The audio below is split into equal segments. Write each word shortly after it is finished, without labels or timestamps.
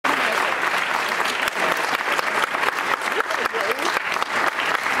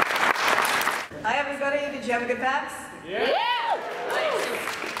you have a good PAX? Yeah!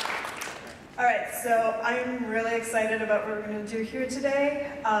 All right, so I'm really excited about what we're going to do here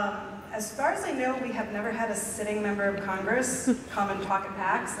today. As far as I know, we have never had a sitting member of Congress come and talk at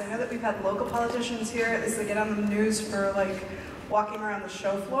PAX. I know that we've had local politicians here, at least they get on the news for like walking around the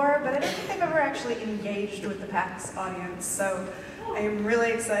show floor, but I don't think they've ever actually engaged with the PAX audience. So I am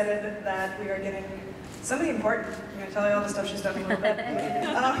really excited that we are getting somebody important. I'm going to tell you all the stuff she's done in a little bit.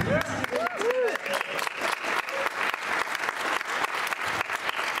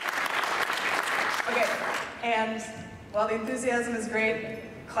 Okay, and while the enthusiasm is great,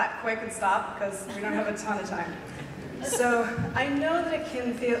 clap quick and stop, because we don't have a ton of time. So I know that it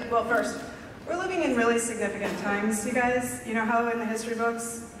can feel, well, first, we're living in really significant times, you guys. You know how in the history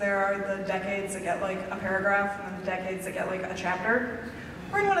books, there are the decades that get like a paragraph, and then the decades that get like a chapter?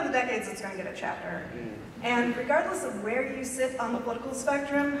 We're in one of the decades that's going to get a chapter. And regardless of where you sit on the political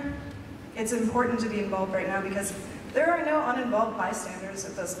spectrum, it's important to be involved right now because there are no uninvolved bystanders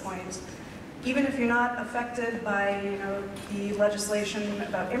at this point. Even if you're not affected by, the legislation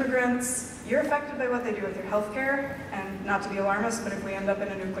about immigrants, you're affected by what they do with your health care, and not to be alarmist, but if we end up in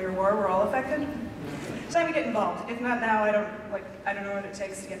a nuclear war, we're all affected. It's time to get involved. If not now, I don't know what it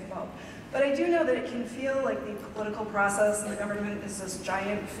takes to get involved. But I do know that it can feel like the political process and the government is this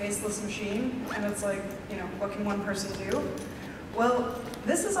giant faceless machine, and it's like, what can one person do? Well,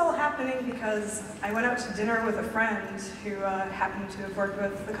 this is all happening because I went out to dinner with a friend who happened to have worked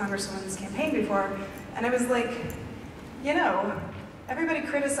with the Congresswoman's campaign before, and I was like, everybody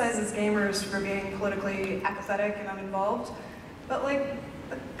criticizes gamers for being politically apathetic and uninvolved, but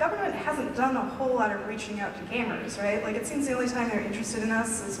the government hasn't done a whole lot of reaching out to gamers, right? It seems the only time they're interested in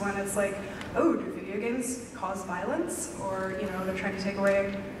us is when it's like, oh, do video games cause violence? Or, they're trying to take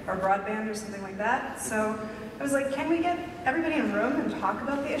away our broadband or something like that. So I was like, can we get everybody in a room and talk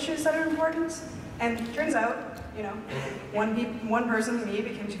about the issues that are important? And it turns out, one person, me,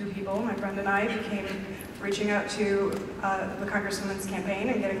 became two people. My friend and I became reaching out to the Congresswoman's campaign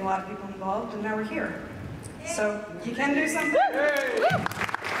and getting a lot of people involved, and now we're here. So you can do something.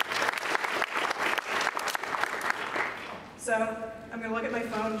 So I'm going to look at my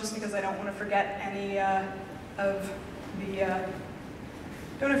phone just because I don't want to forget any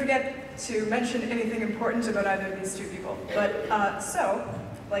don't want to forget to mention anything important about either of these two people. But I'd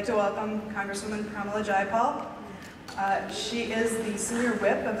like to welcome Congresswoman Pramila Jayapal. She is the senior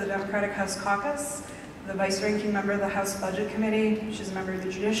whip of the Democratic House Caucus, the vice-ranking member of the House Budget Committee. She's a member of the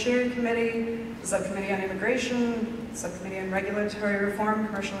Judiciary Committee, the Subcommittee on Immigration, the Subcommittee on Regulatory Reform,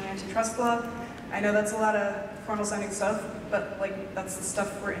 Commercial and Antitrust Law. I know that's a lot of formal-sounding stuff, but that's the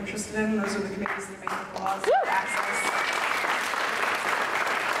stuff we're interested in. Those are the committees that make the laws for access.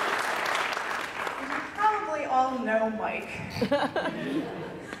 You probably all know Mike.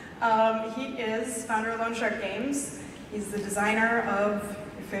 He is founder of Lone Shark Games. He's the designer of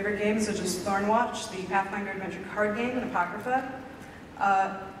your favorite games, such as Thornwatch, the Pathfinder Adventure card game, and Apocrypha.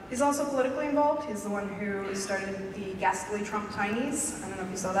 He's also politically involved. He's the one who started the Ghastly Trump Tinies. I don't know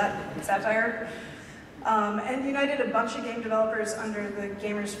if you saw that satire. And united a bunch of game developers under the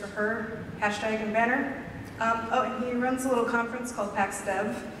Gamers for Her hashtag and banner. And he runs a little conference called PAX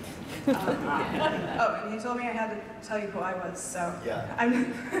Dev. And he told me I had to tell you who I was, so. Yeah.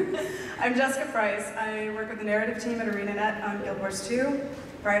 I'm Jessica Price. I work with the narrative team at ArenaNet on Guild Wars 2.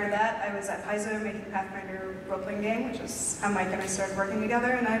 Prior to that, I was at Paizo making Pathfinder role-playing game, which is how Mike and I started working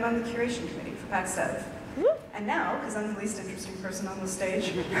together, and I'm on the curation committee for PAX Dev. And now, because I'm the least interesting person on the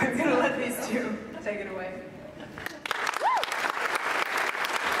stage, I'm going to let these two take it away.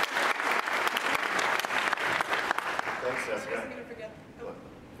 Thanks, Jessica.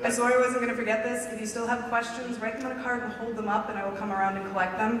 I swore I wasn't going to forget this. If you still have questions, write them on a card and hold them up, and I will come around and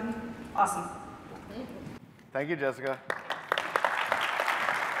collect them. Awesome. Thank you, Jessica.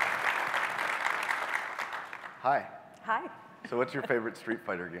 Hi. Hi. So what's your favorite Street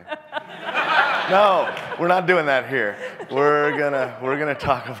Fighter game? No, we're not doing that here. We're gonna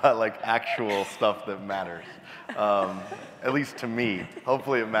talk about actual stuff that matters. At least to me.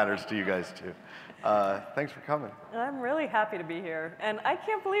 Hopefully it matters to you guys too. Thanks for coming. I'm really happy to be here. And I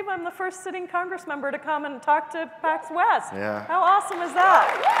can't believe I'm the first sitting Congress member to come and talk to PAX West. Yeah. How awesome is that?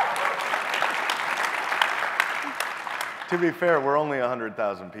 To be fair, we're only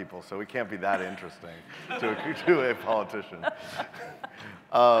 100,000 people, so we can't be that interesting to a politician.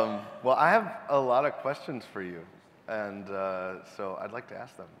 Well, I have a lot of questions for you, and so I'd like to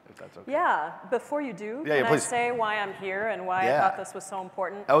ask them, if that's okay. Yeah, before you do, can I say why I'm here and why I thought this was so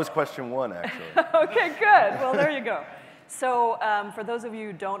important? That was question one, actually. Okay, good. Well, there you go. So for those of you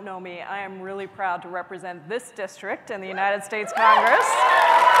who don't know me, I am really proud to represent this district in the United States Congress.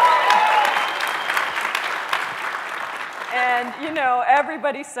 And you know,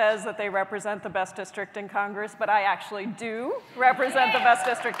 everybody says that they represent the best district in Congress, but I actually do represent the best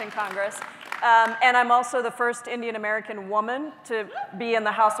district in Congress. And I'm also the first Indian American woman to be in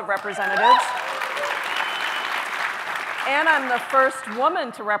the House of Representatives. And I'm the first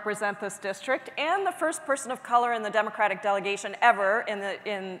woman to represent this district, and the first person of color in the Democratic delegation ever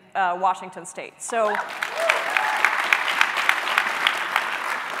in Washington State. So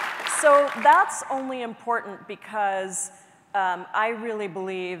that's only important because I really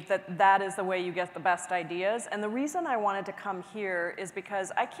believe that that is the way you get the best ideas. And the reason I wanted to come here is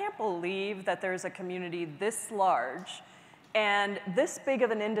because I can't believe that there's a community this large and this big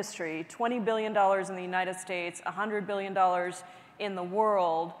of an industry, $20 billion in the United States, $100 billion in the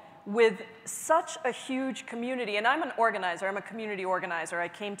world, with such a huge community. And I'm an organizer, I'm a community organizer. I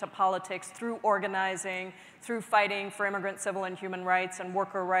came to politics through organizing, through fighting for immigrant civil and human rights and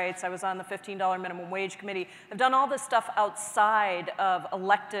worker rights. I was on the $15 minimum wage committee. I've done all this stuff outside of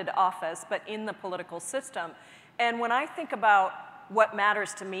elected office, but in the political system. And when I think about what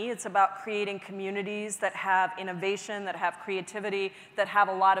matters to me, it's about creating communities that have innovation, that have creativity, that have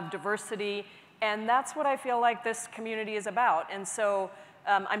a lot of diversity. And that's what I feel like this community is about. And so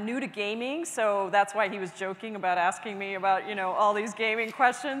I'm new to gaming, so that's why he was joking about asking me about, you know, all these gaming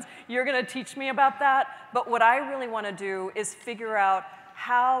questions. You're gonna teach me about that. But what I really wanna do is figure out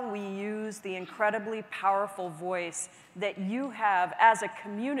how we use the incredibly powerful voice that you have as a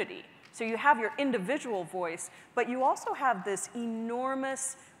community. So you have your individual voice, but you also have this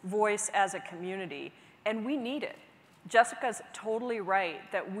enormous voice as a community, and we need it. Jessica's totally right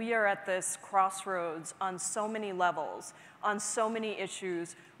that we are at this crossroads on so many levels, on so many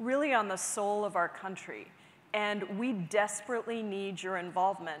issues, really on the soul of our country. And we desperately need your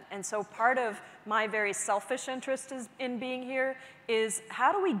involvement. And so part of my very selfish interest in being here is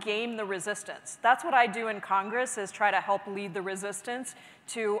how do we game the resistance? That's what I do in Congress, is try to help lead the resistance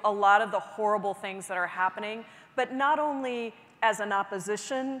to a lot of the horrible things that are happening, but not only as an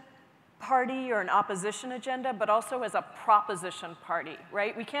opposition party or an opposition agenda, but also as a proposition party,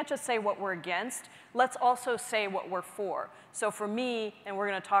 right? We can't just say what we're against, let's also say what we're for. So for me, and we're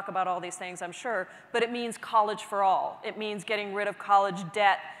gonna talk about all these things, I'm sure, but it means college for all. It means getting rid of college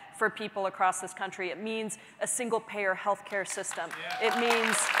debt for people across this country. It means a single-payer healthcare system. It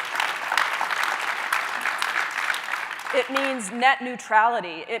means net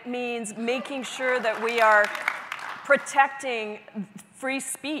neutrality. It means making sure that we are protecting free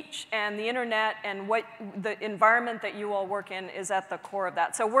speech, and the internet and what the environment that you all work in is at the core of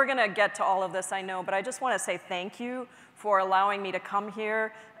that. So we're gonna get to all of this, I know, but I just wanna say thank you for allowing me to come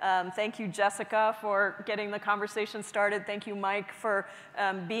here. Thank you, Jessica, for getting the conversation started. Thank you, Mike, for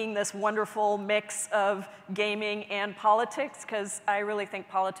being this wonderful mix of gaming and politics, because I really think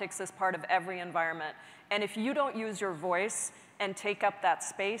politics is part of every environment. And if you don't use your voice and take up that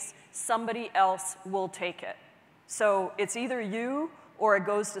space, somebody else will take it. So it's either you or it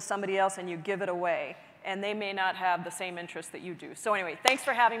goes to somebody else and you give it away, and they may not have the same interest that you do. So anyway, thanks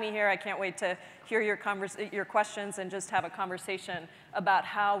for having me here. I can't wait to hear your questions and just have a conversation about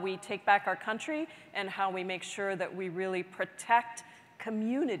how we take back our country and how we make sure that we really protect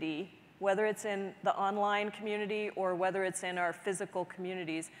community, whether it's in the online community or whether it's in our physical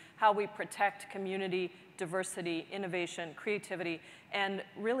communities, how we protect community, diversity, innovation, creativity, and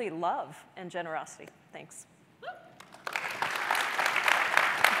really love and generosity. Thanks.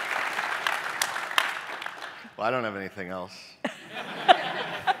 Well, I don't have anything else.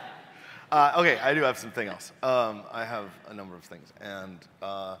 Okay, I do have something else. I have a number of things, and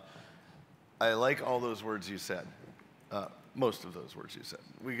I like all those words you said, most of those words you said.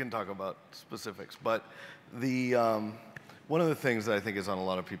 We can talk about specifics, but one of the things that I think is on a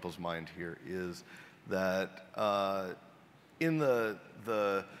lot of people's mind here is that in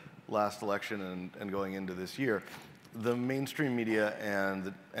the last election and going into this year, the mainstream media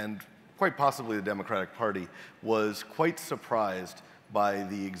and quite possibly the Democratic Party was quite surprised by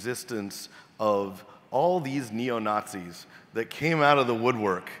the existence of all these neo-Nazis that came out of the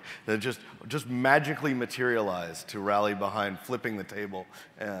woodwork, that just magically materialized to rally behind flipping the table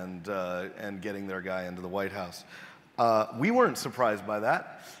and getting their guy into the White House. We weren't surprised by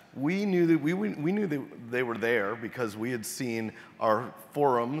that. We knew that they were there because we had seen our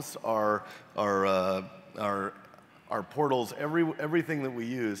forums, our portals, everything that we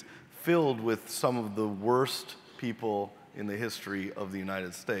use filled with some of the worst people in the history of the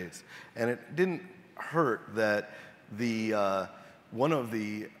United States. And it didn't hurt that one of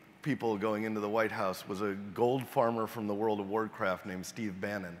the people going into the White House was a gold farmer from the world of Warcraft named Steve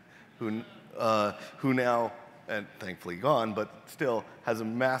Bannon, who now, and thankfully gone, but still has a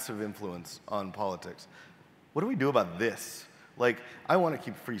massive influence on politics. what do we do about this? Like, I want to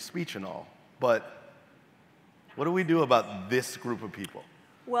keep free speech and all, but what do we do about this group of people?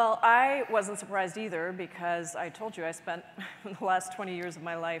 Well, I wasn't surprised either, because I told you I spent the last 20 years of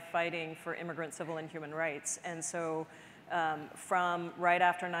my life fighting for immigrant civil and human rights. And so from right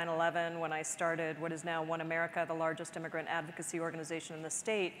after 9/11, when I started what is now One America, the largest immigrant advocacy organization in the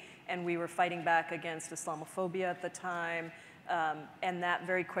state, and we were fighting back against Islamophobia at the time, and that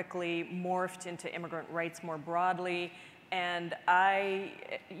very quickly morphed into immigrant rights more broadly. And I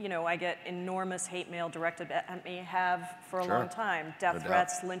get enormous hate mail directed at me, have for a long time, death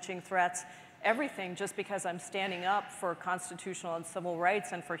threats, lynching threats, everything, just because I'm standing up for constitutional and civil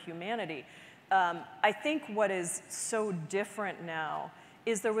rights and for humanity. I think what is so different now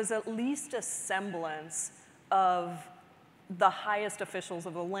is there was at least a semblance of the highest officials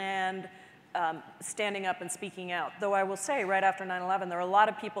of the land standing up and speaking out. Though I will say, right after 9/11, there were a lot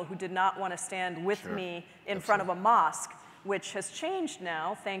of people who did not want to stand with me in front of a mosque, which has changed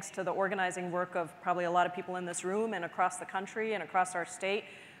now thanks to the organizing work of probably a lot of people in this room and across the country and across our state.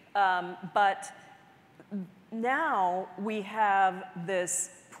 But now we have this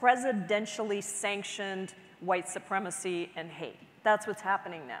presidentially sanctioned white supremacy and hate. That's what's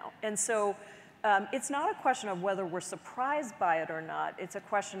happening now. And so it's not a question of whether we're surprised by it or not. It's a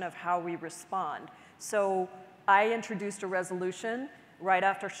question of how we respond. So I introduced a resolution right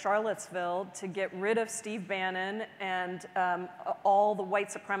after Charlottesville to get rid of Steve Bannon and all the white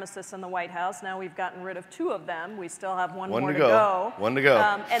supremacists in the White House. Now we've gotten rid of 2 of them. We still have one more to go. One to go.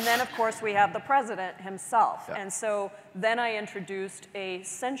 And then, of course, we have the president himself. Yeah. And so then I introduced a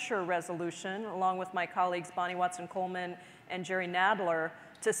censure resolution, along with my colleagues Bonnie Watson-Coleman and Jerry Nadler,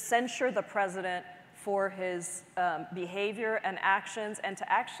 to censure the president for his behavior and actions, and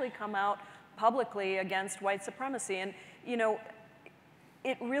to actually come out publicly against white supremacy. And,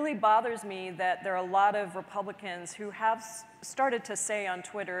 it really bothers me that there are a lot of Republicans who have started to say on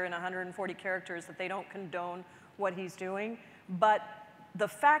Twitter in 140 characters that they don't condone what he's doing. But the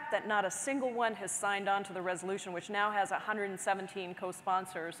fact that not a single one has signed on to the resolution, which now has 117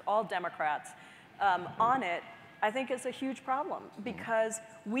 co-sponsors, all Democrats, on it, I think is a huge problem, because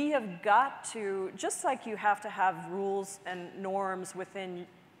we have got to, just like you have to have rules and norms within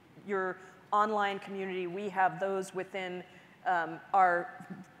your online community, we have those within our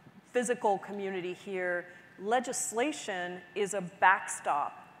physical community here. Legislation is a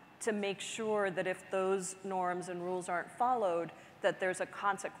backstop to make sure that if those norms and rules aren't followed, that there's a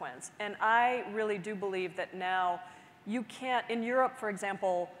consequence. And I really do believe that now you can't, in Europe, for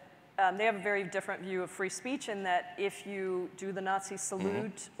example, they have a very different view of free speech in that if you do the Nazi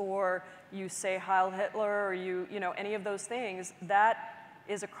salute or you say Heil Hitler or you any of those things, that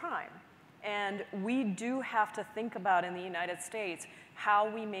is a crime. And we do have to think about in the United States how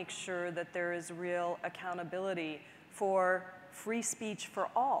we make sure that there is real accountability for free speech for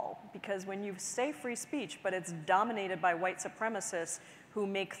all. Because when you say free speech, but it's dominated by white supremacists who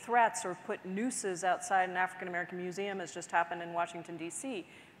make threats or put nooses outside an African American museum, as just happened in Washington, D.C.,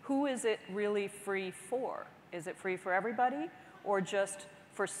 who is it really free for? Is it free for everybody, or just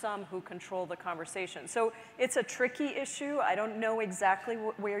for some who control the conversation? So it's a tricky issue. I don't know exactly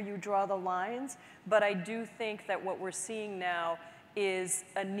where you draw the lines, but I do think that what we're seeing now is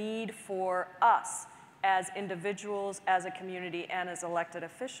a need for us as individuals, as a community, and as elected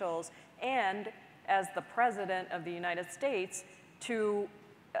officials, and as the President of the United States, to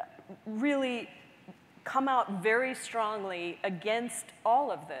really come out very strongly against all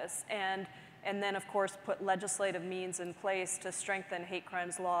of this, and then, of course, put legislative means in place to strengthen hate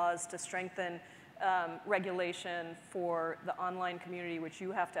crimes laws, to strengthen regulation for the online community, which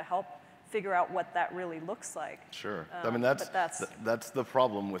you have to help figure out what that really looks like. Sure. I mean, that's the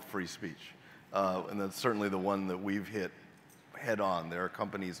problem with free speech. And that's certainly the one that we've hit head on. There are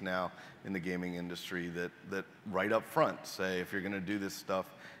companies now in the gaming industry that right up front say, if you're going to do this stuff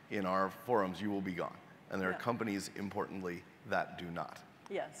in our forums, you will be gone. And there are companies, importantly, that do not.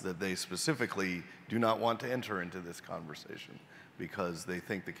 Yes. That they specifically do not want to enter into this conversation because they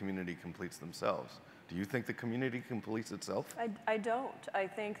think the community completes themselves. Do you think the community completes itself? I don't. I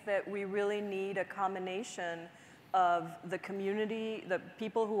think that we really need a combination of the community, the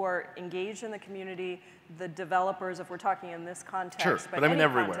people who are engaged in the community, the developers, if we're talking in this context, sure, but I mean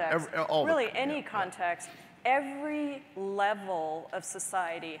everywhere. Context, any context, every level of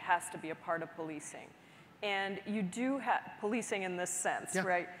society has to be a part of policing. And you do have policing in this sense,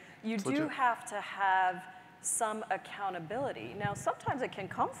 right? You do have to have some accountability. Now, sometimes it can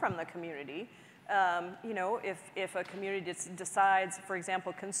come from the community. If a community decides, for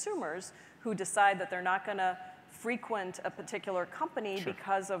example, consumers who decide that they're not going to frequent a particular company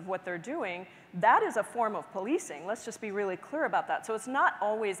because of what they're doing, that is a form of policing. Let's just be really clear about that. So it's not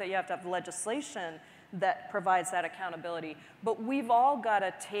always that you have to have legislation that provides that accountability, but we've all got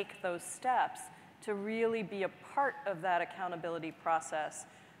to take those steps to really be a part of that accountability process.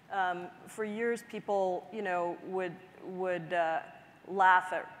 For years, people, would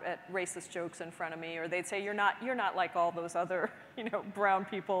laugh at racist jokes in front of me, or they'd say, you're not like all those other, brown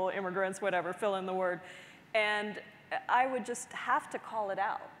people, immigrants, whatever, fill in the word. And I would just have to call it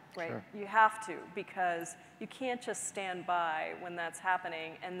out, right? Sure. You have to, because you can't just stand by when that's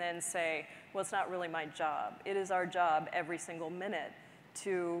happening and then say, well, it's not really my job. It is our job every single minute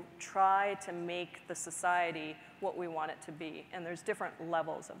to try to make the society what we want it to be. And there's different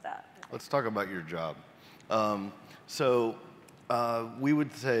levels of that. Let's talk about your job. We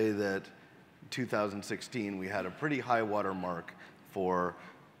would say that 2016, we had a pretty high water mark for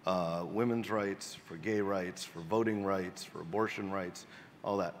women's rights, for gay rights, for voting rights, for abortion rights,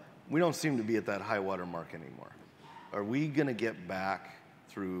 all that. We don't seem to be at that high water mark anymore. Are we going to get back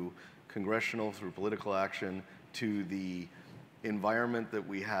through congressional, through political action, to the environment that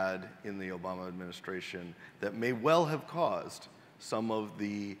we had in the Obama administration that may well have caused some of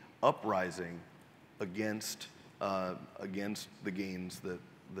the uprising against the gains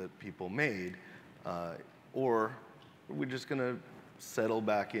that people made, or are we just going to settle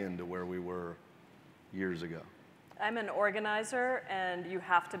back into where we were years ago? I'm an organizer, and you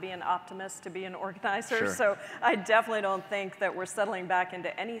have to be an optimist to be an organizer. Sure. So I definitely don't think that we're settling back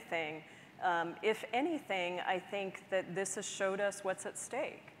into anything. If anything, I think that this has showed us what's at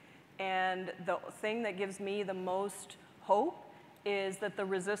stake. And the thing that gives me the most hope is that the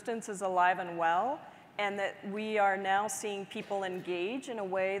resistance is alive and well, and that we are now seeing people engage in a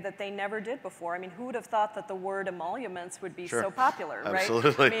way that they never did before. I mean, who would have thought that the word emoluments would be so popular, right?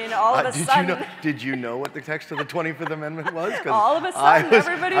 Absolutely. I mean, all of a sudden... Did you know what the text of the 25th Amendment was? All of a sudden,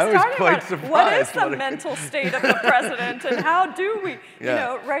 everybody's talking about surprised what is the mental state of the president, and how do we,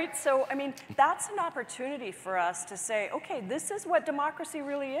 right? So, I mean, that's an opportunity for us to say, okay, this is what democracy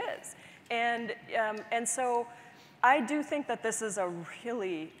really is. And so I do think that this is a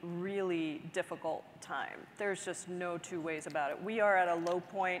really, really difficult time. There's just no two ways about it. We are at a low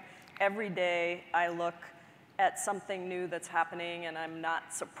point. Every day I look at something new that's happening and I'm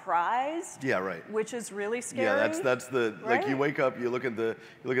not surprised. Yeah, right. Which is really scary. Yeah, that's the like you wake up, you look at the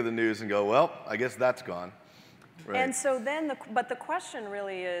news and go, well, I guess that's gone. Right. And so then but the question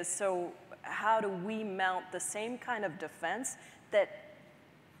really is, so how do we mount the same kind of defense that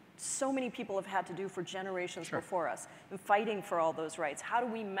so many people have had to do for generations before us, and fighting for all those rights? How do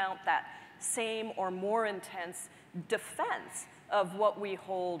we mount that same or more intense defense of what we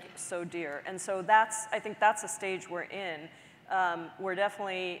hold so dear? And so I think that's a stage we're in. We're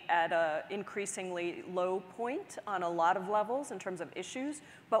definitely at an increasingly low point on a lot of levels in terms of issues,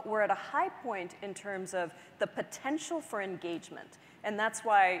 but we're at a high point in terms of the potential for engagement. And that's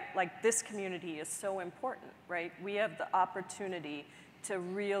why, like, this community is so important, right? We have the opportunity to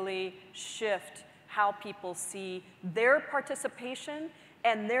really shift how people see their participation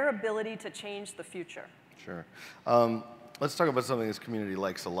and their ability to change the future. Sure. Let's talk about something this community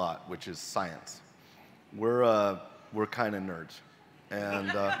likes a lot, which is science. We're kind of nerds,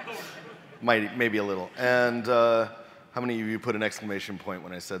 and maybe a little. And how many of you put an exclamation point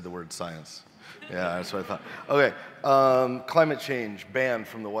when I said the word science? Yeah, that's what I thought. Okay, climate change banned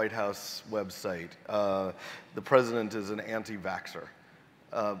from the White House website. The president is an anti-vaxxer.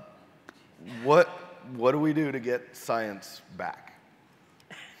 What do we do to get science back?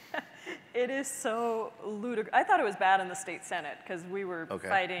 It is so ludicrous. I thought it was bad in the state Senate because we were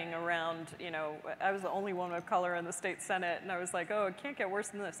fighting around, I was the only woman of color in the state Senate, and I was like, oh, it can't get worse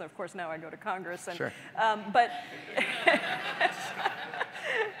than this. And of course, now I go to Congress. And, but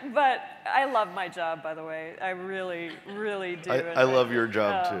I love my job, by the way. I really, really do. I love your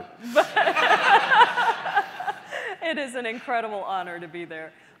job, too. It is an incredible honor to be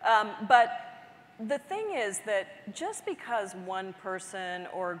there. But the thing is that just because one person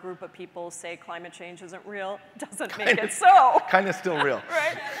or a group of people say climate change isn't real doesn't make it so. Kind of still real.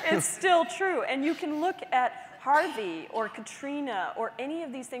 Right? It's still true. And you can look at Harvey or Katrina or any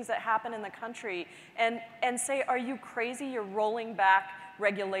of these things that happen in the country and say, are you crazy? You're rolling back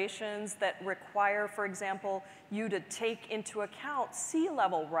regulations that require, for example, you to take into account sea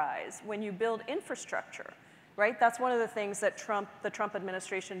level rise when you build infrastructure. Right? That's one of the things that the Trump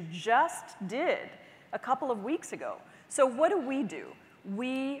administration just did a couple of weeks ago. So what do?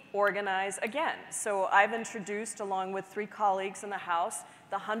 We organize again. So I've introduced, along with 3 colleagues in the House,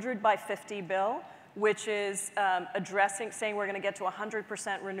 the 100 by 50 bill, which is saying we're going to get to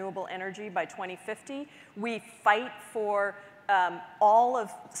 100% renewable energy by 2050. We fight for all of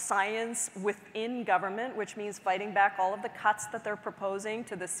science within government, which means fighting back all of the cuts that they're proposing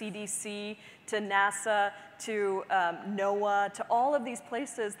to the CDC, to NASA, to NOAA, to all of these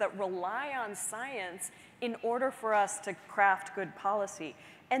places that rely on science in order for us to craft good policy.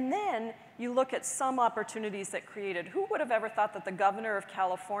 And then you look at some opportunities that created. Who would have ever thought that the governor of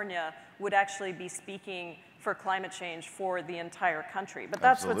California would actually be speaking for climate change for the entire country? But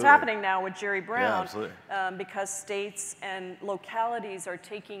that's what's happening now with Jerry Brown, because states and localities are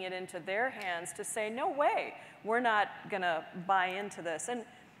taking it into their hands to say, no way, we're not gonna buy into this. And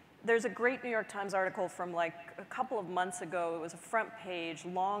there's a great New York Times article from like a couple of months ago. It was a front page,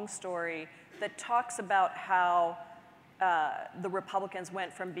 long story, that talks about how the Republicans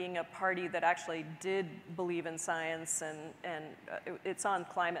went from being a party that actually did believe in science, and it's on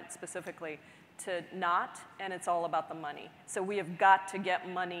climate specifically, to not, and it's all about the money. So we have got to get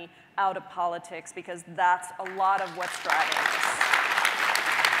money out of politics, because that's a lot of what's driving this.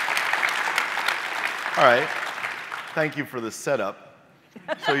 All right, thank you for the setup.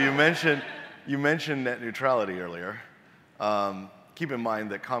 So you mentioned net neutrality earlier. Keep in mind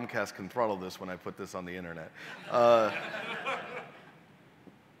that Comcast can throttle this when I put this on the internet.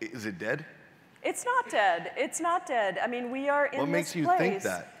 Is it dead? It's not dead. It's not dead. I mean, we are in this place. What makes you think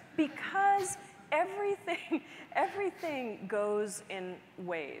that? Because everything goes in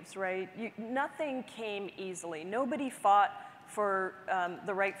waves, right? Nothing came easily. Nobody fought for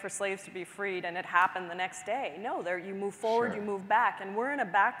the right for slaves to be freed, and it happened the next day. No, you move forward, you move back, and we're in a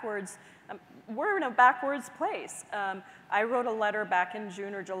backwards place. I wrote a letter back in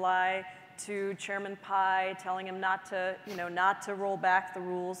June or July to Chairman Pai, telling him not to roll back the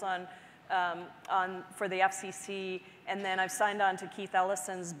rules for the FCC, and then I've signed on to Keith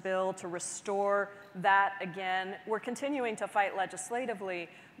Ellison's bill to restore that again. We're continuing to fight legislatively,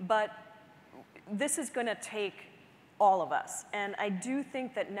 but this is going to take all of us. And I do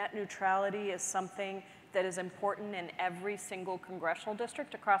think that net neutrality is something that is important in every single congressional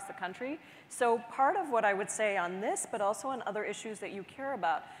district across the country. So part of what I would say on this, but also on other issues that you care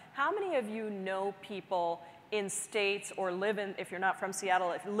about, how many of you know people in states or live in, if you're not from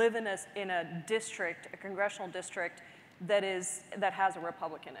Seattle, if you live in a district, a congressional district that has a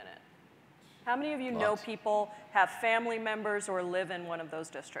Republican in it? How many of you know people, have family members, or live in one of those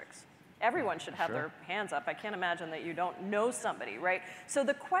districts? Everyone should have their hands up. I can't imagine that you don't know somebody, right? So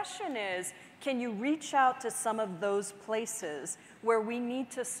the question is, can you reach out to some of those places where we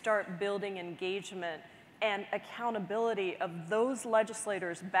need to start building engagement and accountability of those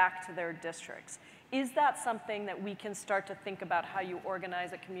legislators back to their districts? Is that something that we can start to think about, how you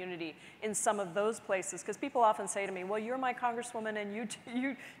organize a community in some of those places? Because people often say to me, well, you're my congresswoman, and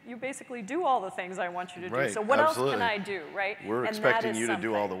you basically do all the things I want you to do. So what else can I do, right? We're expecting you to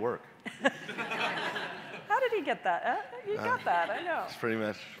do all the work. How did he get that? He got that, I know. It's pretty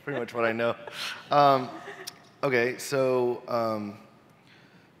much what I know. Okay, so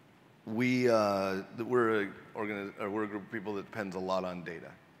we're a group of people that depends a lot on data.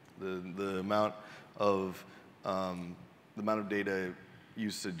 The amount of data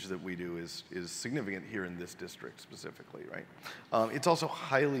usage that we do is significant here in this district specifically, right? It's also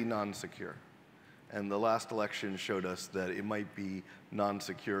highly non-secure. And the last election showed us that it might be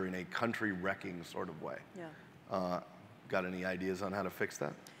non-secure in a country-wrecking sort of way. Yeah. Got any ideas on how to fix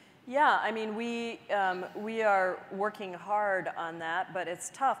that? Yeah, I mean, we are working hard on that, but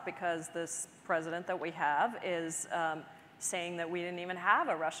it's tough because this president that we have is saying that we didn't even have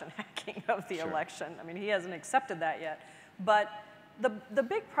a Russian hacking of the election. I mean, he hasn't accepted that yet. But the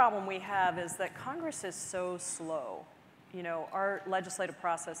big problem we have is that Congress is so slow. You know, our legislative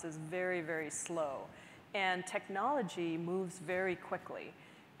process is very, very slow, and technology moves very quickly.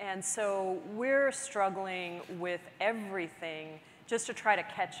 And so we're struggling with everything just to try to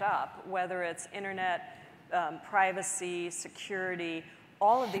catch up, whether it's internet, privacy, security,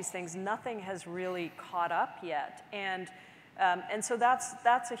 all of these things. Nothing has really caught up yet. And so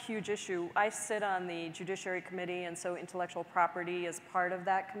that's a huge issue. I sit on the Judiciary Committee, and so intellectual property is part of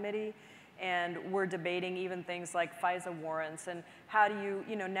that committee. And we're debating even things like FISA warrants, and how do you,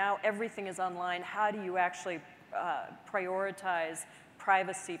 now everything is online, how do you actually prioritize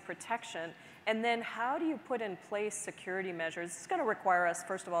privacy protection? And then how do you put in place security measures? It's going to require us,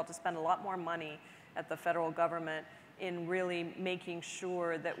 first of all, to spend a lot more money at the federal government in really making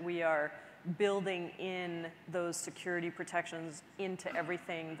sure that we are building in those security protections into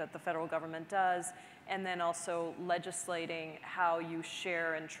everything that the federal government does, and then also legislating how you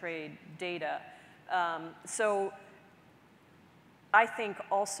share and trade data. So I think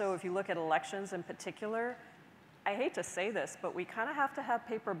also if you look at elections in particular, I hate to say this, but we kind of have to have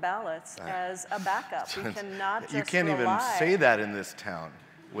paper ballots as a backup. We cannot just You can't rely. even say that in this town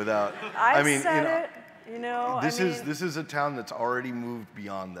without, I've I mean, said you know, it, you know, this is a town that's already moved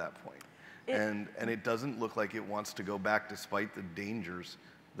beyond that point. And it doesn't look like it wants to go back despite the dangers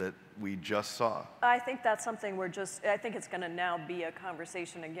that we just saw. I think that's something I think it's going to now be a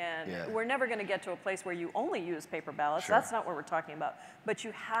conversation again. Yeah. We're never going to get to a place where you only use paper ballots. Sure. That's not what we're talking about. But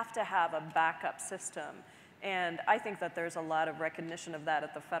you have to have a backup system. And I think that there's a lot of recognition of that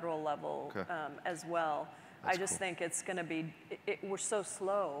at the federal level as well. That's I just cool. think it's going to be, we're so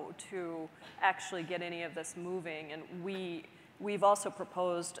slow to actually get any of this moving. And we've also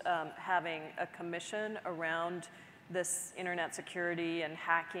proposed having a commission around this internet security and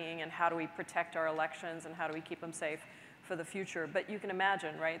hacking and how do we protect our elections and how do we keep them safe for the future. But you can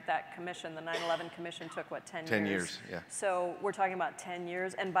imagine, right, that commission, the 9/11 commission took, what, 10 years? 10 years, yeah. So we're talking about 10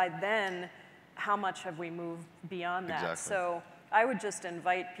 years. And by then, how much have we moved beyond that? Exactly. So I would just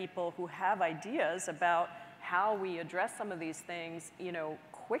invite people who have ideas about how we address some of these things, you know,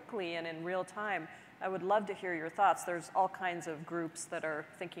 quickly and in real time. I would love to hear your thoughts. There's all kinds of groups that are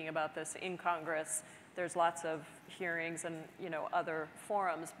thinking about this in Congress. There's lots of hearings and, you know, other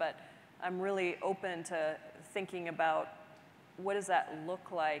forums, but I'm really open to thinking about what does that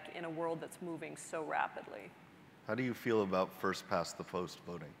look like in a world that's moving so rapidly. How do you feel about first past the post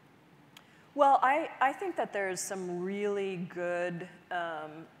voting? Well, I think that there's some really good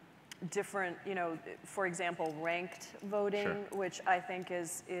different, you know, for example, ranked voting, Sure. which I think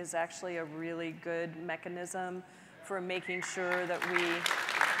is actually a really good mechanism for making sure that we...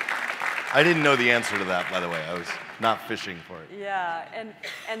 I didn't know the answer to that, by the way. I was not fishing for it. Yeah,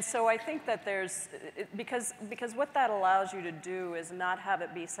 and so I think that there's, because what that allows you to do is not have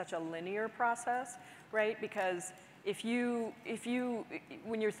it be such a linear process, right? Because if you,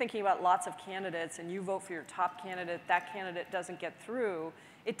 when you're thinking about lots of candidates and you vote for your top candidate, that candidate doesn't get through,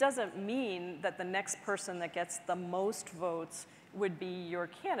 it doesn't mean that the next person that gets the most votes would be your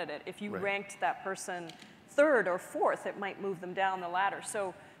candidate. If you Right. ranked that person third or fourth, it might move them down the ladder.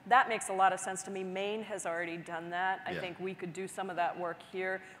 So that makes a lot of sense to me. Maine has already done that. I think we could do some of that work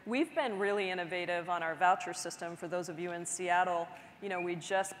here. We've been really innovative on our voucher system. For those of you in Seattle, you know, we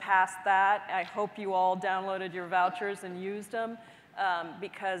just passed that. I hope you all downloaded your vouchers and used them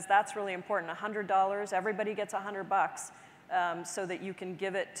because that's really important. $100, everybody gets $100 so that you can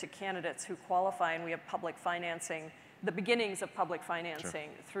give it to candidates who qualify, and we have public financing, the beginnings of public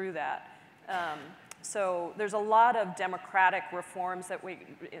financing through that. So there's a lot of democratic reforms that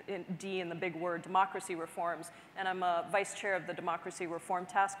D in the big word, democracy reforms, and I'm a vice chair of the Democracy Reform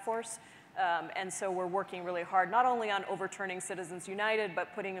Task Force, and so we're working really hard, not only on overturning Citizens United,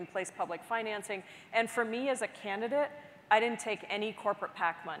 but putting in place public financing. And for me as a candidate, I didn't take any corporate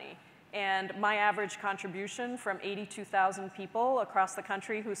PAC money. And my average contribution from 82,000 people across the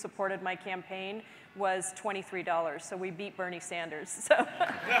country who supported my campaign was $23. So we beat Bernie Sanders. So.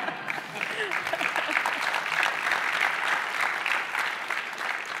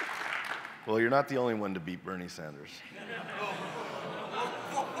 Well, you're not the only one to beat Bernie Sanders.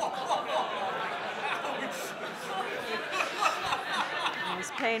 It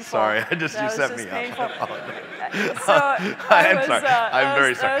was painful. Sorry, you That set was me just up. painful. So, I'm sorry. I'm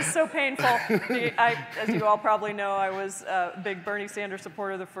very sorry. That was so painful. As you all probably know, I was a big Bernie Sanders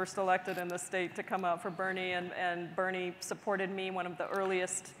supporter, the first elected in the state to come out for Bernie, and Bernie supported me, one of the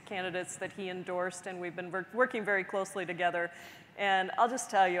earliest candidates that he endorsed, and we've been working very closely together. And I'll just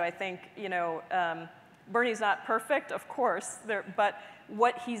tell you, I think, you know, Bernie's not perfect, of course, but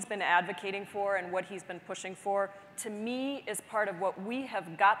what he's been advocating for and what he's been pushing for, to me, is part of what we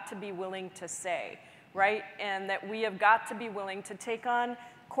have got to be willing to say, right? And that we have got to be willing to take on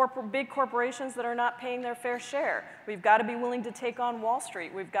big corporations that are not paying their fair share. We've got to be willing to take on Wall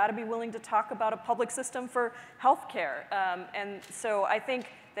Street. We've got to be willing to talk about a public system for healthcare. And so I think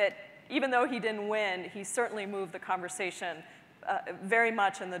that even though he didn't win, he certainly moved the conversation very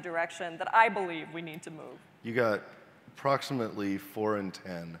much in the direction that I believe we need to move. You got approximately 4 in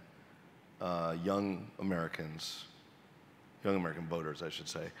 10 young American voters, I should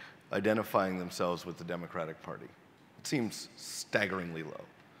say, identifying themselves with the Democratic Party. It seems staggeringly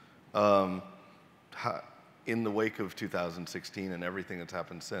low. In the wake of 2016 and everything that's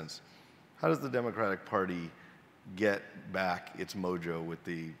happened since, how does the Democratic Party get back its mojo with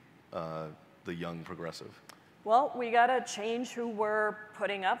the young progressive? Well, we got to change who we're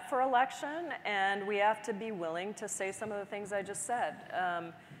putting up for election, and we have to be willing to say some of the things I just said.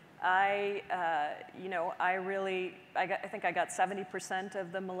 I think I got 70%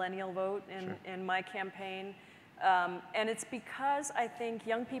 of the millennial vote in my campaign. And it's because I think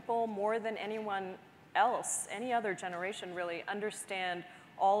young people, more than anyone else, any other generation really, understand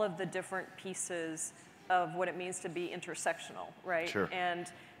all of the different pieces of what it means to be intersectional, right? Sure.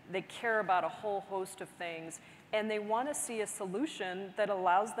 And they care about a whole host of things, and they want to see a solution that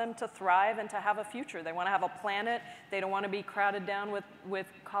allows them to thrive and to have a future. They want to have a planet. They don't want to be crowded down with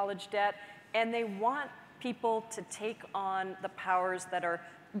college debt, and they want people to take on the powers that are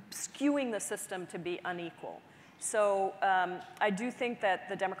skewing the system to be unequal. So I do think that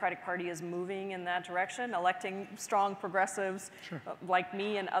the Democratic Party is moving in that direction. Electing strong progressives like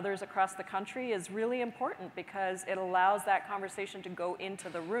me and others across the country is really important because it allows that conversation to go into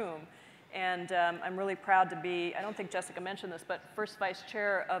the room. And I'm really proud to be, I don't think Jessica mentioned this, but first vice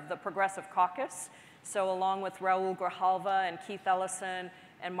chair of the Progressive Caucus. So along with Raul Grijalva and Keith Ellison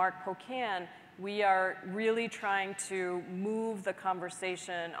and Mark Pocan, we are really trying to move the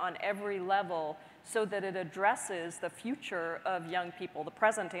conversation on every level so that it addresses the future of young people, the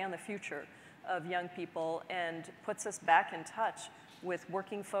present and the future of young people, and puts us back in touch with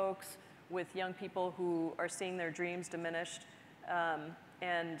working folks, with young people who are seeing their dreams diminished.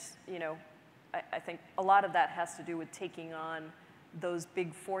 And you know, I think a lot of that has to do with taking on those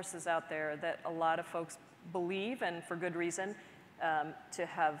big forces out there that a lot of folks believe, and for good reason, to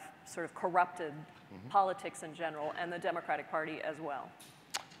have sort of corrupted politics in general and the Democratic Party as well.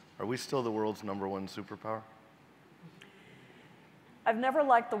 Are we still the world's #1 superpower? I've never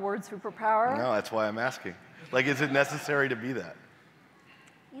liked the word superpower. No, that's why I'm asking. Like, is it necessary to be that?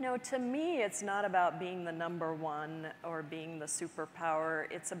 You know, to me, it's not about being the #1 or being the superpower.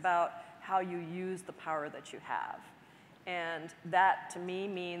 It's about how you use the power that you have. And that, to me,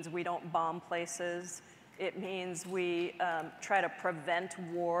 means we don't bomb places. It means we try to prevent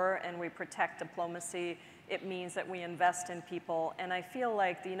war and we protect diplomacy. It means that we invest in people. And I feel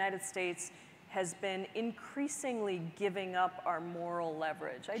like the United States has been increasingly giving up our moral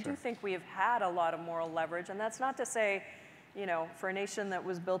leverage. I do think we have had a lot of moral leverage, and that's not to say, you know, for a nation that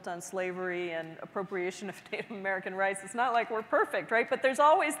was built on slavery and appropriation of Native American rights, it's not like we're perfect, right? But there's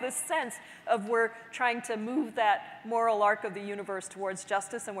always this sense of we're trying to move that moral arc of the universe towards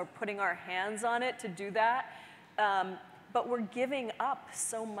justice, and we're putting our hands on it to do that. But we're giving up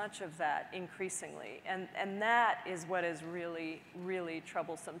so much of that increasingly, and that is what is really, really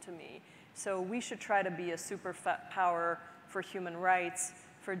troublesome to me. So we should try to be a superpower for human rights,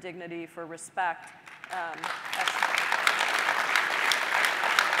 for dignity, for respect.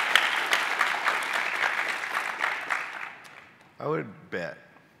 I would bet,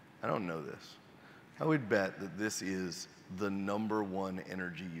 I don't know this, I would bet that this is the #1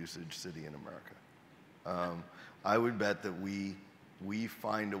 energy usage city in America. I would bet that we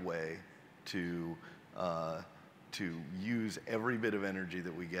find a way to use every bit of energy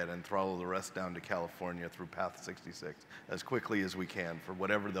that we get and throttle the rest down to California through Path 66 as quickly as we can for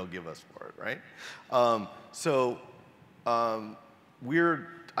whatever they'll give us for it, right?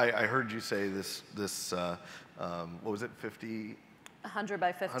 I heard you say this what was it, 50? 100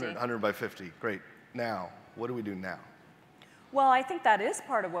 by 50. 100 by 50, great. Now, what do we do now? Well, I think that is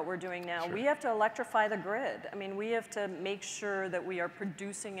part of what we're doing now. Sure. We have to electrify the grid. I mean, we have to make sure that we are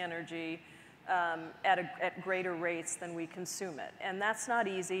producing energy at greater rates than we consume it. And that's not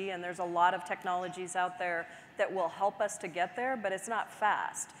easy, and there's a lot of technologies out there that will help us to get there, but it's not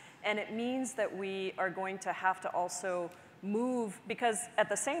fast. And it means that we are going to have to also move, because at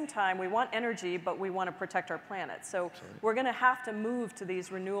the same time, we want energy, but we want to protect our planet. So we're going to have to move to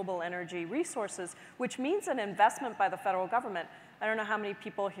these renewable energy resources, which means an investment by the federal government. I don't know how many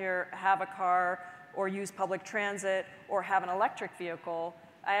people here have a car or use public transit or have an electric vehicle.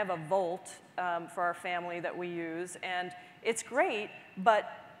 I have a Volt for our family that we use, and it's great,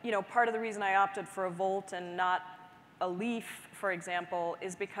 but you know, part of the reason I opted for a Volt and not a Leaf, for example,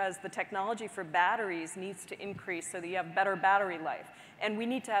 is because the technology for batteries needs to increase so that you have better battery life. And we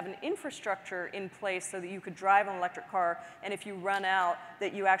need to have an infrastructure in place so that you could drive an electric car, and if you run out,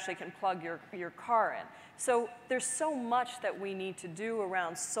 that you actually can plug your car in. So there's so much that we need to do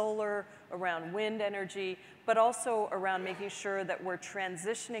around solar, around wind energy, but also around making sure that we're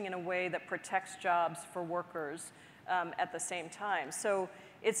transitioning in a way that protects jobs for workers at the same time. So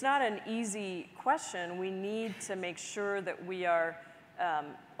it's not an easy question. We need to make sure that we are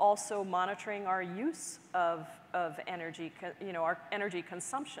also monitoring our use of energy, you know, our energy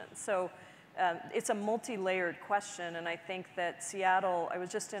consumption. So it's a multi-layered question, and I think that Seattle, I was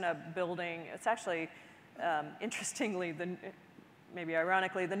just in a building, it's actually, interestingly, maybe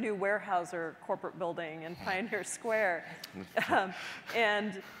ironically, the new Weyerhaeuser corporate building in Pioneer Square.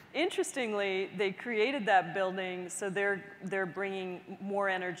 And interestingly, they created that building so they're bringing more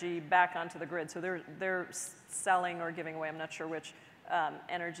energy back onto the grid. So they're selling or giving away, I'm not sure which,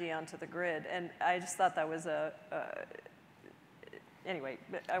 energy onto the grid. And I just thought that was anyway,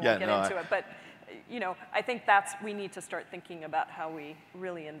 I won't get into it. But you know, I think we need to start thinking about how we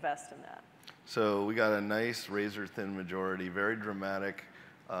really invest in that. So we got a nice razor-thin majority, very dramatic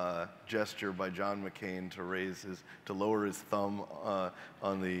gesture by John McCain to lower his thumb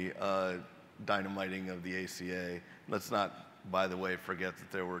on the dynamiting of the ACA. Let's not, by the way, forget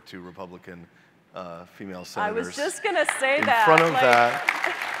that there were 2 Republican female senators. I was just going to say in that. In front of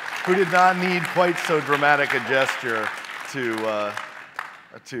that, who did not need quite so dramatic a gesture to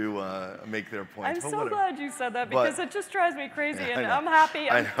make their points. I'm so glad you said that because it just drives me crazy, and I'm happy.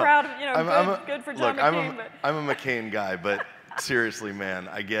 I'm proud of, you know, good for John McCain. I'm a McCain guy, but seriously, man,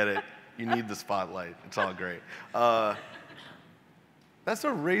 I get it. You need the spotlight. It's all great. That's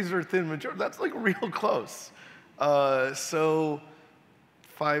a razor-thin majority. That's like real close. So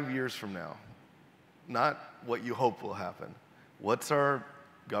 5 years from now, not what you hope will happen, what's our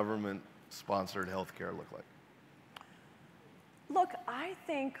government-sponsored healthcare look like? Look, I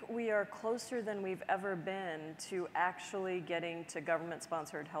think we are closer than we've ever been to actually getting to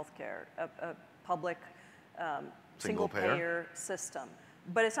government-sponsored healthcare, a public single-payer system.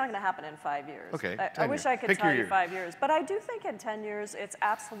 But it's not going to happen in 5 years. Okay, I wish I could tell you 5 years. But I do think in 10 years, it's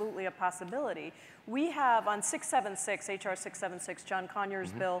absolutely a possibility. We have on 676, HR 676, John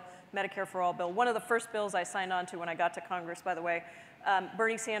Conyers' bill, Medicare for All bill, one of the first bills I signed on to when I got to Congress, by the way.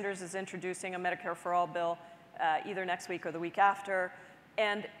 Bernie Sanders is introducing a Medicare for All bill either next week or the week after.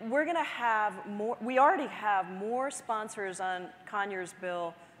 And we're going to have more, we already have more sponsors on Conyers'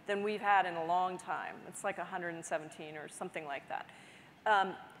 bill than we've had in a long time. It's like 117 or something like that.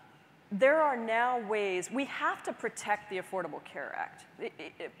 There are now ways, we have to protect the Affordable Care Act.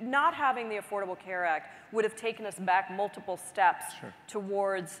 Not having the Affordable Care Act would have taken us back multiple steps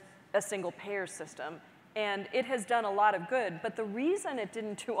towards a single payer system. And it has done a lot of good, but the reason it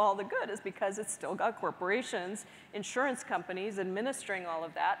didn't do all the good is because it's still got corporations, insurance companies administering all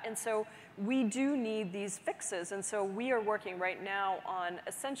of that. And so we do need these fixes. And so we are working right now on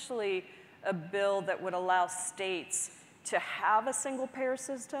essentially a bill that would allow states to have a single payer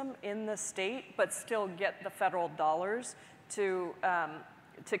system in the state, but still get the federal dollars to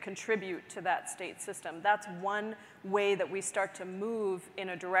contribute to that state system. That's one way that we start to move in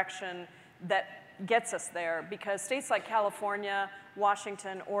a direction that gets us there, because states like California,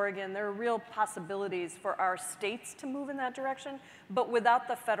 Washington, Oregon, there are real possibilities for our states to move in that direction, but without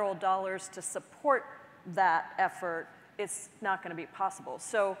the federal dollars to support that effort, it's not going to be possible.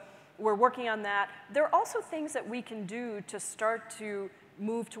 So we're working on that. There are also things that we can do to start to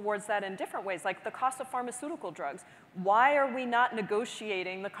move towards that in different ways, like the cost of pharmaceutical drugs. Why are we not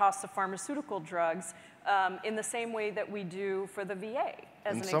negotiating the cost of pharmaceutical drugs in the same way that we do for the VA,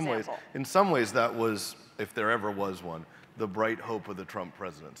 as an example? In some ways, that was, if there ever was one, the bright hope of the Trump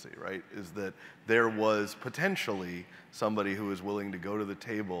presidency, right? Is that there was potentially somebody who was willing to go to the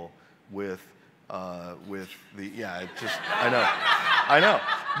table with the, yeah, it just, I know.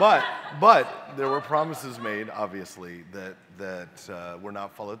 But there were promises made, obviously, that were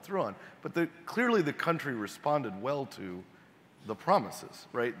not followed through on. But clearly the country responded well to the promises,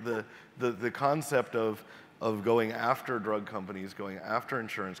 right? The concept of going after drug companies, going after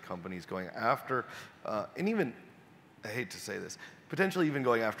insurance companies, going after, and even, I hate to say this, potentially even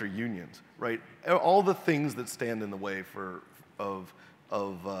going after unions, right? All the things that stand in the way of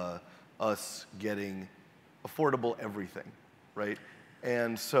us getting affordable everything, right?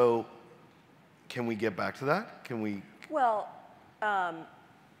 And so, can we get back to that? Can we? Well,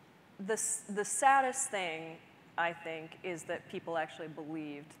 the saddest thing, I think, is that people actually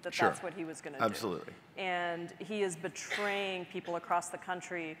believed that that's what he was going to do. Absolutely. And he is betraying people across the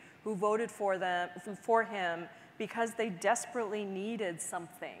country who voted for him because they desperately needed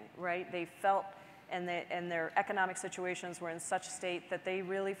something, right? They felt, and their economic situations were in such a state that they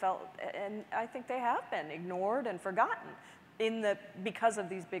really felt, and I think they have been ignored and forgotten because of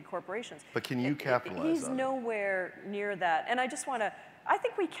these big corporations. But can you capitalize on it? He's nowhere near that. And I just want to, I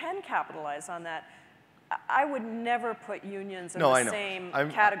think we can capitalize on that. I would never put unions in the same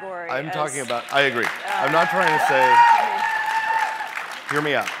category. I'm talking about, I agree. I'm not trying to say, hear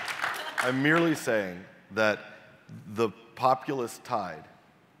me out. I'm merely saying that the populist tide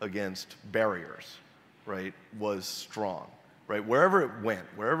against barriers, right, was strong, right? Wherever it went,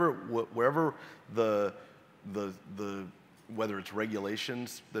 wherever whether it's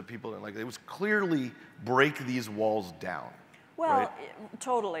regulations that people don't like, it was clearly break these walls down. Well, right?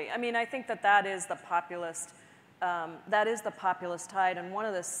 Totally. I mean, I think that is the populist. That is the populist tide. And one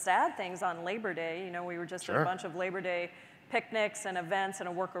of the sad things on Labor Day, you know, we were just at a bunch of Labor Day picnics and events and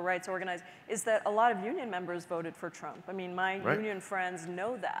a worker rights organized, is that a lot of union members voted for Trump. I mean, my union friends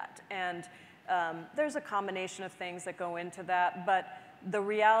know that. And there's a combination of things that go into that. But the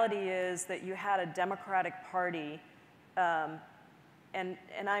reality is that you had a Democratic Party, and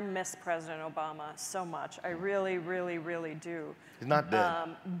I miss President Obama so much. I really, really, really do. He's not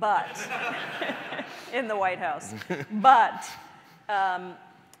dead. But, in the White House. But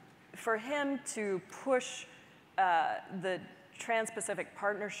for him to push the Trans-Pacific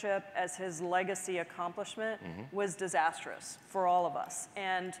Partnership as his legacy accomplishment was disastrous for all of us.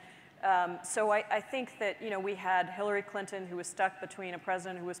 And so I think that, you know, we had Hillary Clinton, who was stuck between a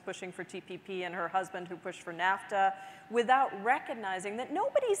president who was pushing for TPP and her husband who pushed for NAFTA, without recognizing that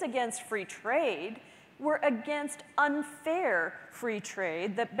nobody's against free trade. We're against unfair free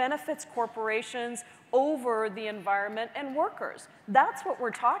trade that benefits corporations over the environment and workers. That's what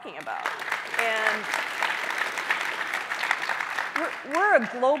we're talking about. And we're a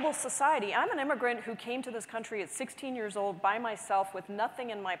global society. I'm an immigrant who came to this country at 16 years old by myself with nothing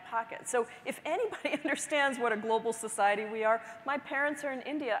in my pocket. So if anybody understands what a global society we are, my parents are in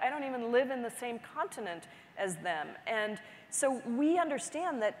India. I don't even live in the same continent as them. And so we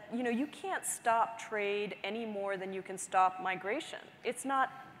understand that, you know, you can't stop trade any more than you can stop migration. It's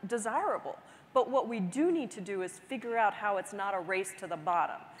not desirable. But what we do need to do is figure out how it's not a race to the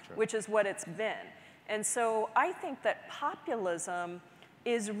bottom, which is what it's been. And so I think that populism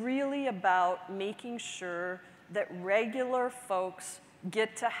is really about making sure that regular folks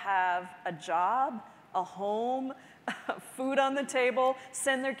get to have a job, a home, food on the table,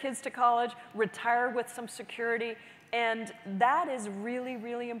 send their kids to college, retire with some security. And that is really,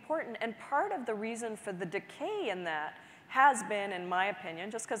 really important. And part of the reason for the decay in that has been, in my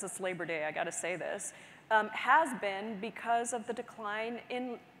opinion, just because it's Labor Day, I got to say this, has been because of the decline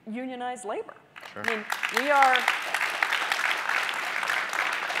in unionized labor. I mean,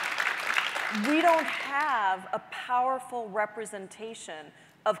 we don't have a powerful representation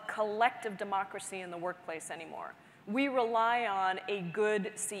of collective democracy in the workplace anymore. We rely on a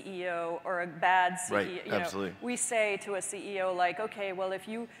good CEO or a bad CEO. Right, you know, absolutely. we say to a CEO like, okay, well, if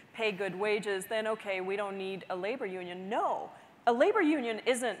you pay good wages, then okay, we don't need a labor union. No, a labor union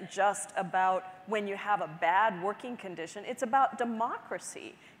isn't just about when you have a bad working condition. It's about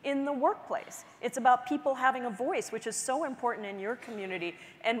democracy in the workplace. It's about people having a voice, which is so important in your community.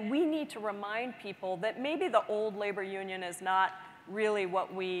 And we need to remind people that maybe the old labor union is not really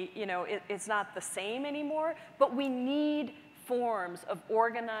what we, you know, it's not the same anymore, but we need forms of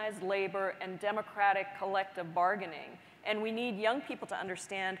organized labor and democratic collective bargaining. And we need young people to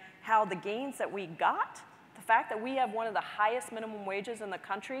understand how the gains that we got, the fact that we have one of the highest minimum wages in the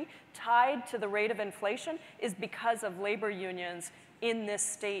country tied to the rate of inflation, is because of labor unions in this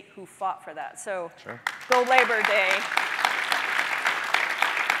state who fought for that. So go Labor Day.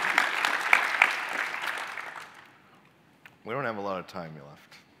 We don't have a lot of time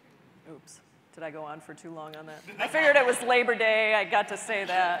left. Oops, did I go on for too long on that? I figured it was Labor Day, I got to say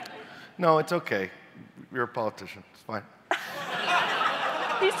that. No, it's okay. You're a politician, it's fine.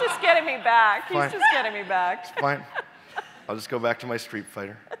 He's just getting me back. He's just getting me back. It's fine. I'll just go back to my Street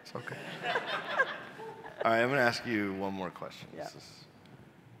Fighter. It's okay. All right, I'm going to ask you one more question. Yeah.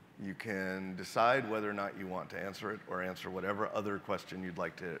 You can decide whether or not you want to answer it or answer whatever other question you'd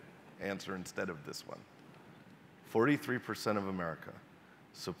like to answer instead of this one. 43% of America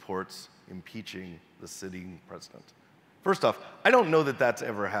supports impeaching the sitting president. First off, I don't know that that's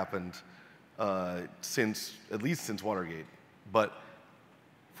ever happened at least since Watergate, but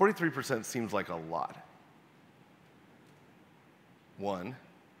 43% seems like a lot. One,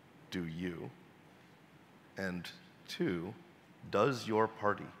 do you? And two, does your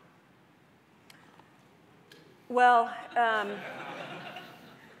party? Well, I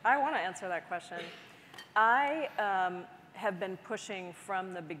want to answer that question. I have been pushing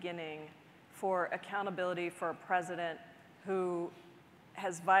from the beginning for accountability for a president who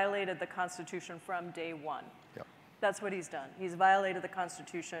has violated the Constitution from day one. Yep. That's what he's done. He's violated the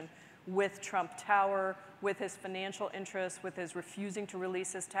Constitution with Trump Tower, with his financial interests, with his refusing to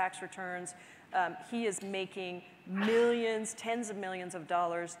release his tax returns. He is making millions, tens of millions of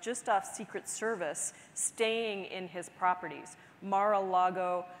dollars just off Secret Service staying in his properties,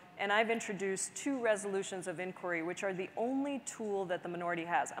 Mar-a-Lago. And I've introduced 2 resolutions of inquiry, which are the only tool that the minority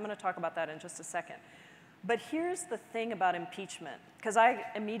has. I'm going to talk about that in just a second. But here's the thing about impeachment, because I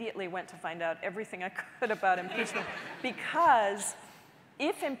immediately went to find out everything I could about impeachment, because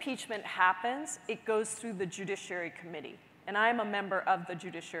if impeachment happens, it goes through the Judiciary Committee. And I'm a member of the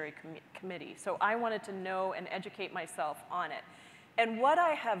Judiciary Committee, so I wanted to know and educate myself on it. And what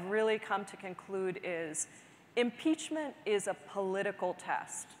I have really come to conclude is impeachment is a political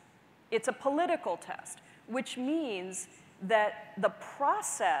test. It's a political test, which means that the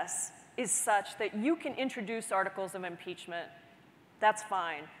process is such that you can introduce articles of impeachment, that's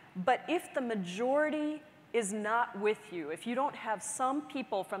fine. But if the majority is not with you, if you don't have some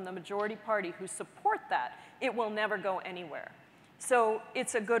people from the majority party who support that, it will never go anywhere. So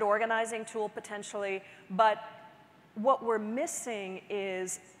it's a good organizing tool potentially, but what we're missing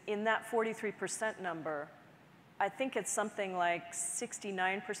is in that 43% number, I think it's something like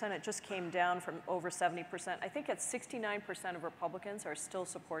 69%. It just came down from over 70%. I think it's 69% of Republicans are still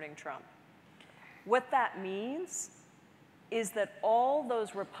supporting Trump. What that means is that all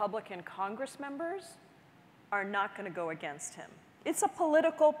those Republican Congress members are not going to go against him. It's a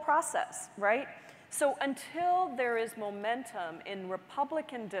political process, right? So until there is momentum in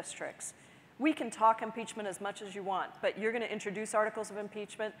Republican districts, we can talk impeachment as much as you want, but you're going to introduce articles of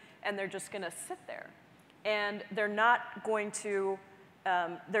impeachment, and they're just going to sit there. And they're not going to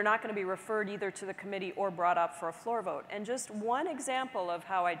be referred either to the committee or brought up for a floor vote. And just one example of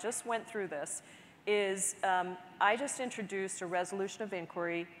how I just went through this is I just introduced a resolution of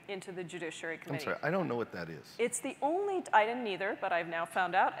inquiry into the Judiciary Committee. I'm sorry, I don't know what that is. It's the only, I didn't either, but I've now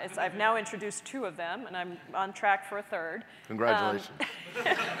found out. I've now introduced 2 of them, and I'm on track for a 3rd. Congratulations.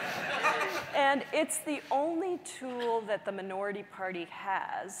 And it's the only tool that the minority party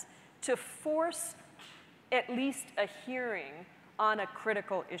has to force at least a hearing on a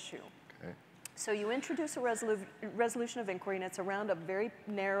critical issue. Okay. So you introduce a resolution of inquiry, and it's around a very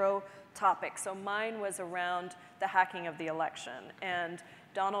narrow topic. So mine was around the hacking of the election. And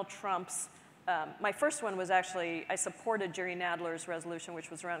Donald Trump's, my first one was actually, I supported Jerry Nadler's resolution,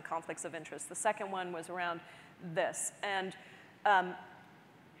 which was around conflicts of interest. The second one was around this. And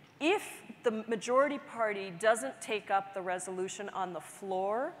if the majority party doesn't take up the resolution on the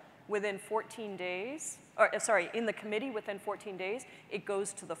floor within 14 days, or sorry, in the committee within 14 days, it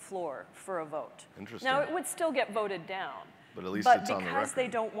goes to the floor for a vote. Interesting. Now, it would still get voted down. But at least it's on the record. Because they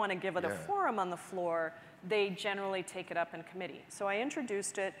don't want to give it a forum on the floor, they generally take it up in committee. So I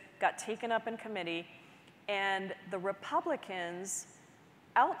introduced it, got taken up in committee, and the Republicans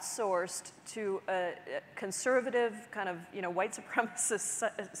outsourced to a conservative kind of white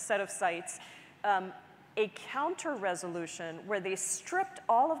supremacist set of sites a counter resolution where they stripped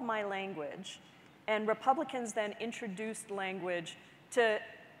all of my language, and Republicans then introduced language to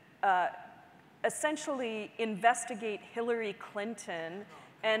essentially investigate Hillary Clinton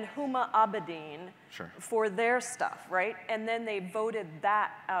and Huma Abedin for their stuff, right? And then they voted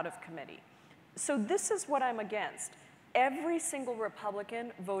that out of committee. So this is what I'm against. Every single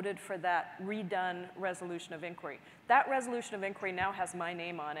Republican voted for that redone resolution of inquiry. That resolution of inquiry now has my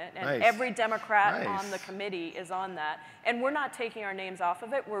name on it, and every Democrat on the committee is on that. And we're not taking our names off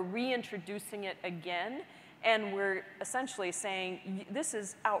of it. We're reintroducing it again, and we're essentially saying this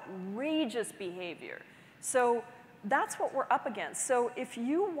is outrageous behavior. So that's what we're up against. So if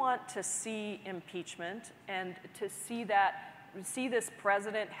you want to see impeachment and to see this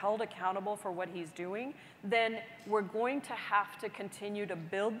president held accountable for what he's doing, then we're going to have to continue to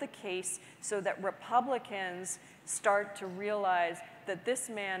build the case so that Republicans start to realize that this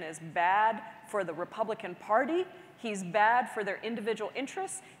man is bad for the Republican Party, he's bad for their individual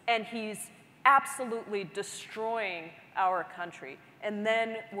interests, and he's absolutely destroying our country. And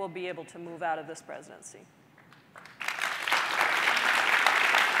then we'll be able to move out of this presidency.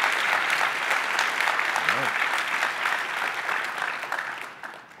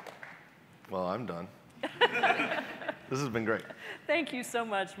 Well, I'm done. This has been great. Thank you so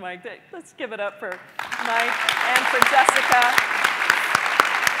much, Mike. Let's give it up for Mike and for Jessica.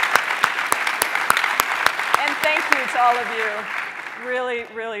 And thank you to all of you. Really,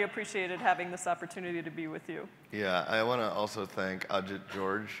 really appreciated having this opportunity to be with you. Yeah, I want to also thank Ajit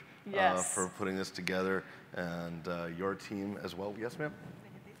George for putting this together, and your team as well. Yes, ma'am?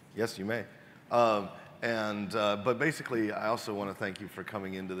 Yes, you may. But basically, I also want to thank you for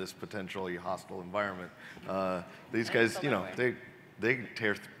coming into this potentially hostile environment. These guys, they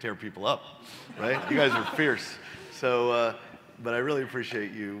tear people up, right? You guys are fierce. So, but I really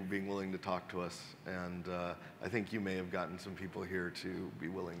appreciate you being willing to talk to us, and I think you may have gotten some people here to be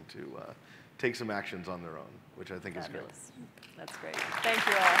willing to take some actions on their own, which I think is great. That's great. Thank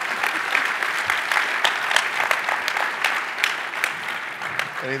you all.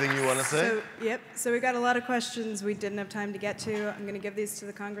 Anything you want to say? So we got a lot of questions we didn't have time to get to. I'm going to give these to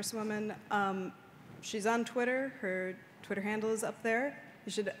the Congresswoman. She's on Twitter. Her Twitter handle is up there.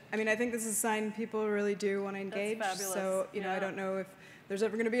 you should, I mean, I think this is a sign people really do want to engage. That's fabulous. So, you know, Yeah. I don't know if there's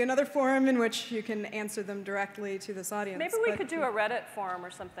ever going to be another forum in which you can answer them directly to this audience. Maybe we could do a Reddit forum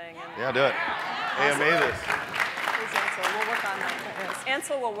or something. And Yeah, do it. AMA this. please, Ansel, we'll work on that.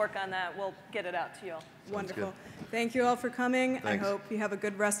 Ansel will work on that. We'll get it out to you all. Wonderful. Thank you all for coming. Thanks. I hope you have a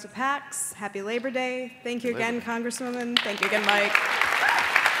good rest of PAX. Happy Labor Day. Thank you again, Congresswoman. Thank you again, Mike.